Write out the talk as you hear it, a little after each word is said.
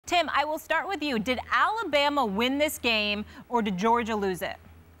Tim, I will start with you. Did Alabama win this game, or did Georgia lose it?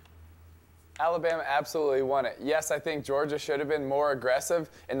 Alabama absolutely won it. Yes, I think Georgia should have been more aggressive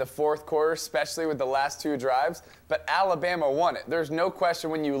in the fourth quarter, especially with the last two drives, but Alabama won it. There's no question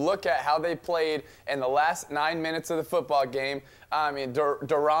when you look at how they played in the last 9 minutes of the football game. I mean,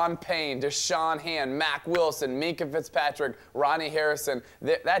 Deron Payne, Deshaun Hand, Mac Wilson, Minka Fitzpatrick, Ronnie Harrison.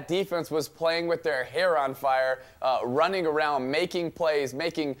 That defense was playing with their hair on fire, running around, making plays,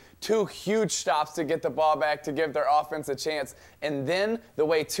 making two huge stops to get the ball back to give their offense a chance. And then the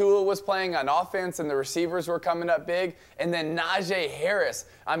way Tua was playing on offense and the receivers were coming up big. And then Najee Harris,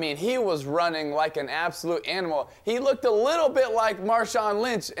 I mean, he was running like an absolute animal. He looked a little bit like Marshawn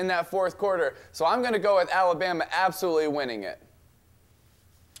Lynch in that fourth quarter. So I'm going to go with Alabama absolutely winning it.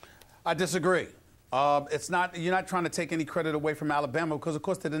 I disagree. You're not trying to take any credit away from Alabama because, of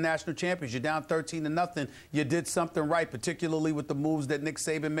course, they're the national champions. You're down 13-0. You did something right, particularly with the moves that Nick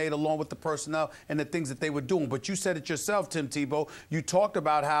Saban made along with the personnel and the things that they were doing. But you said it yourself, Tim Tebow. You talked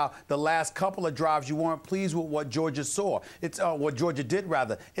about how the last couple of drives you weren't pleased with what Georgia saw. It's what Georgia did,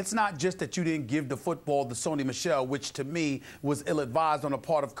 rather. It's not just that you didn't give the football to Sony Michel, which to me was ill-advised on the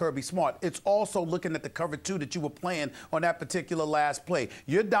part of Kirby Smart. It's also looking at the cover two that you were playing on that particular last play.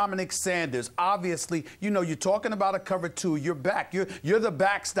 You're Dominic Sanders, obviously. You know, you're talking about a cover two. You're back. You're the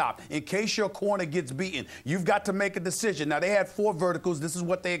backstop. In case your corner gets beaten, you've got to make a decision. Now, they had 4 verticals. This is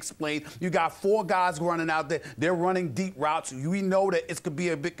what they explained. You got 4 guys running out there. They're running deep routes. We know that it could be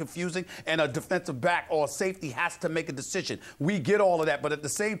a bit confusing, and a defensive back or a safety has to make a decision. We get all of that. But at the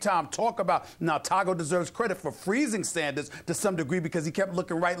same time, talk about, now, Tago deserves credit for freezing Sanders to some degree because he kept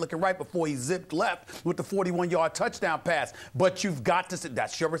looking right before he zipped left with the 41-yard touchdown pass. But you've got to,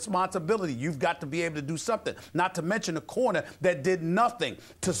 that's your responsibility. You've got to be able to do something, not to mention the corner that did nothing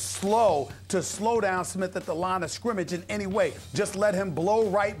to slow down Smith at the line of scrimmage in any way. Just let him blow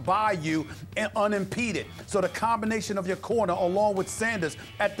right by you and unimpeded. So the combination of your corner along with Sanders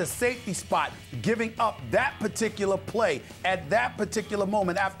at the safety spot, giving up that particular play at that particular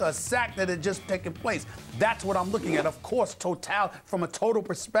moment after a sack that had just taken place, that's what I'm looking at. Of course, from a total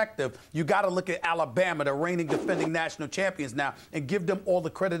perspective, you got to look at Alabama, the reigning defending national champions now, and give them all the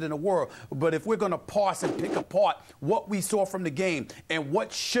credit in the world. But if we're going to parse and pick apart what we saw from the game and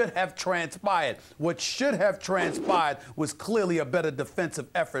what should have transpired, what should have transpired was clearly a better defensive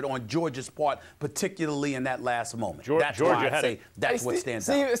effort on Georgia's part, particularly in that last moment. That's why I say that's what stands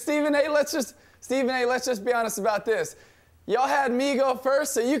out. Stephen A., let's just be honest about this. Y'all had me go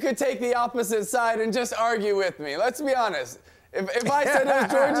first, so you could take the opposite side and just argue with me. Let's be honest. If I said it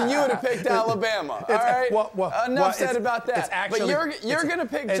was Georgia, you would have picked Alabama. All right? Enough said about that. But you're going to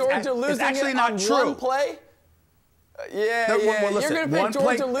pick Georgia losing it on one play? You're going to pick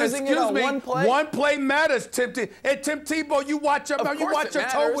Georgia losing it on one play? One play matters, Tim Tebow. Hey, Tim Tebow, you watch your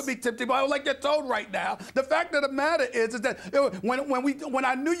tone with me, Tim Tebow. I don't like your tone right now. The fact of the matter is that when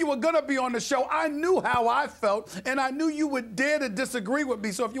I knew you were going to be on the show, I knew how I felt, and I knew you would dare to disagree with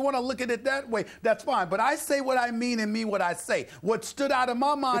me. So if you want to look at it that way, that's fine. But I say what I mean and mean what I say. What stood out in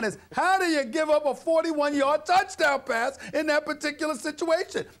my mind is, how do you give up a 41-yard touchdown pass in that particular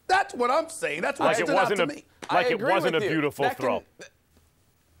situation? That's what I'm saying. That's what stood out to me. Like it wasn't a beautiful throw.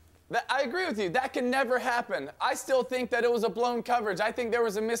 I agree with you. That can never happen. I still think that it was a blown coverage. I think there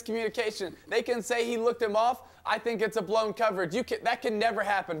was a miscommunication. They can say he looked him off. I think it's a blown coverage. That can never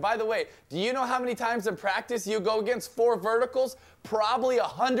happen. By the way, do you know how many times in practice you go against 4 verticals? Probably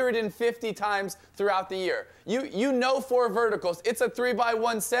 150 times throughout the year. You know 4 verticals. It's a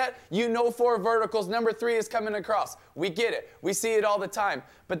 3-by-1 set. You know 4 verticals. Number 3 is coming across. We get it. We see it all the time.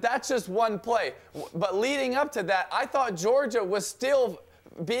 But that's just one play. But leading up to that, I thought Georgia was still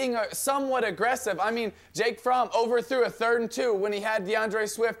being somewhat aggressive. I mean, Jake Fromm overthrew a 3rd and 2 when he had DeAndre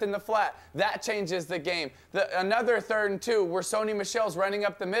Swift in the flat. That changes the game. Another 3rd and 2 where Sony Michel's running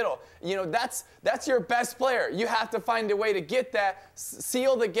up the middle. You know, that's your best player. You have to find a way to get that,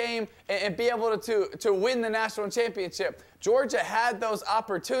 seal the game, and be able to win the national championship. Georgia had those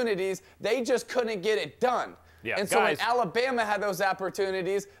opportunities. They just couldn't get it done. Yeah, and so when Alabama had those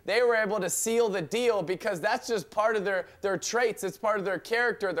opportunities, they were able to seal the deal because that's just part of their traits. It's part of their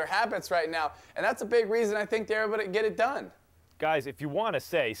character, their habits right now. And that's a big reason I think they're able to get it done. Guys, if you want to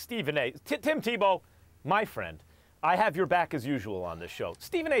say, Stephen A., Tim Tebow, my friend, I have your back as usual on this show.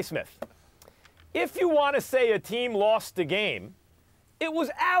 Stephen A. Smith, if you want to say a team lost the game, it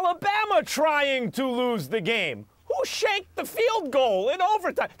was Alabama trying to lose the game. Who shanked the field goal in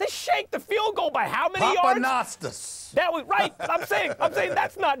overtime? They shanked the field goal by how many yards? Papanastis. That was right. I'm saying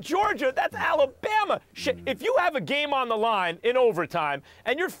that's not Georgia. That's Alabama. If you have a game on the line in overtime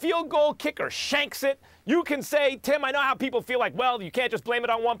and your field goal kicker shanks it, You can say, Tim, I know how people feel like, well, you can't just blame it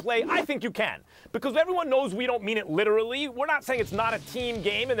on one play. I think you can, because everyone knows we don't mean it literally. We're not saying it's not a team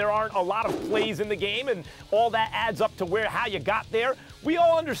game and there aren't a lot of plays in the game and all that adds up to how you got there. We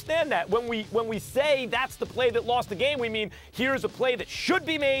all understand that. When we say that's the play that lost the game, we mean here's a play that should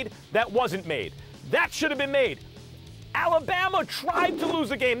be made that wasn't made. That should have been made. Alabama tried to lose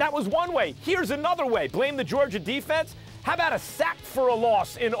the game. That was one way. Here's another way. Blame the Georgia defense. How about a sack for a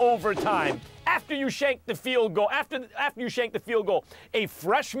loss in overtime? After you shank the field goal, after you shank the field goal, a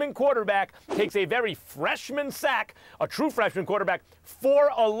freshman quarterback takes a very freshman sack, a true freshman quarterback,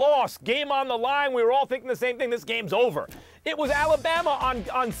 for a loss. Game on the line. We were all thinking the same thing. This game's over. It was Alabama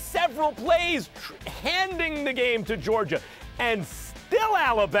on several plays handing the game to Georgia, and still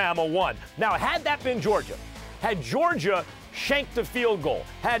Alabama won. Now, had that been Georgia, had Georgia shanked the field goal,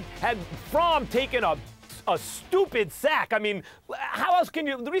 had Fromm taken a stupid sack. I mean, how else can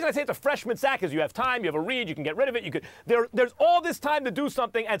you? The reason I say it's a freshman sack is you have time, you have a read, you can get rid of it. There's all this time to do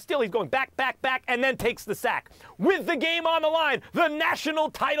something, and still he's going back, and then takes the sack with the game on the line, the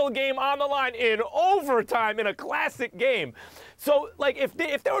national title game on the line in overtime in a classic game. So, like, if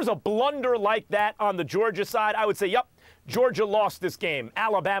there was a blunder like that on the Georgia side, I would say, yep, Georgia lost this game.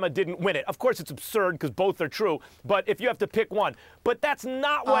 Alabama didn't win it. Of course, it's absurd because both are true, but if you have to pick one. But that's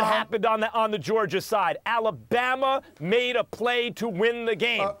not what happened on the Georgia side. Alabama made a play to win the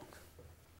game.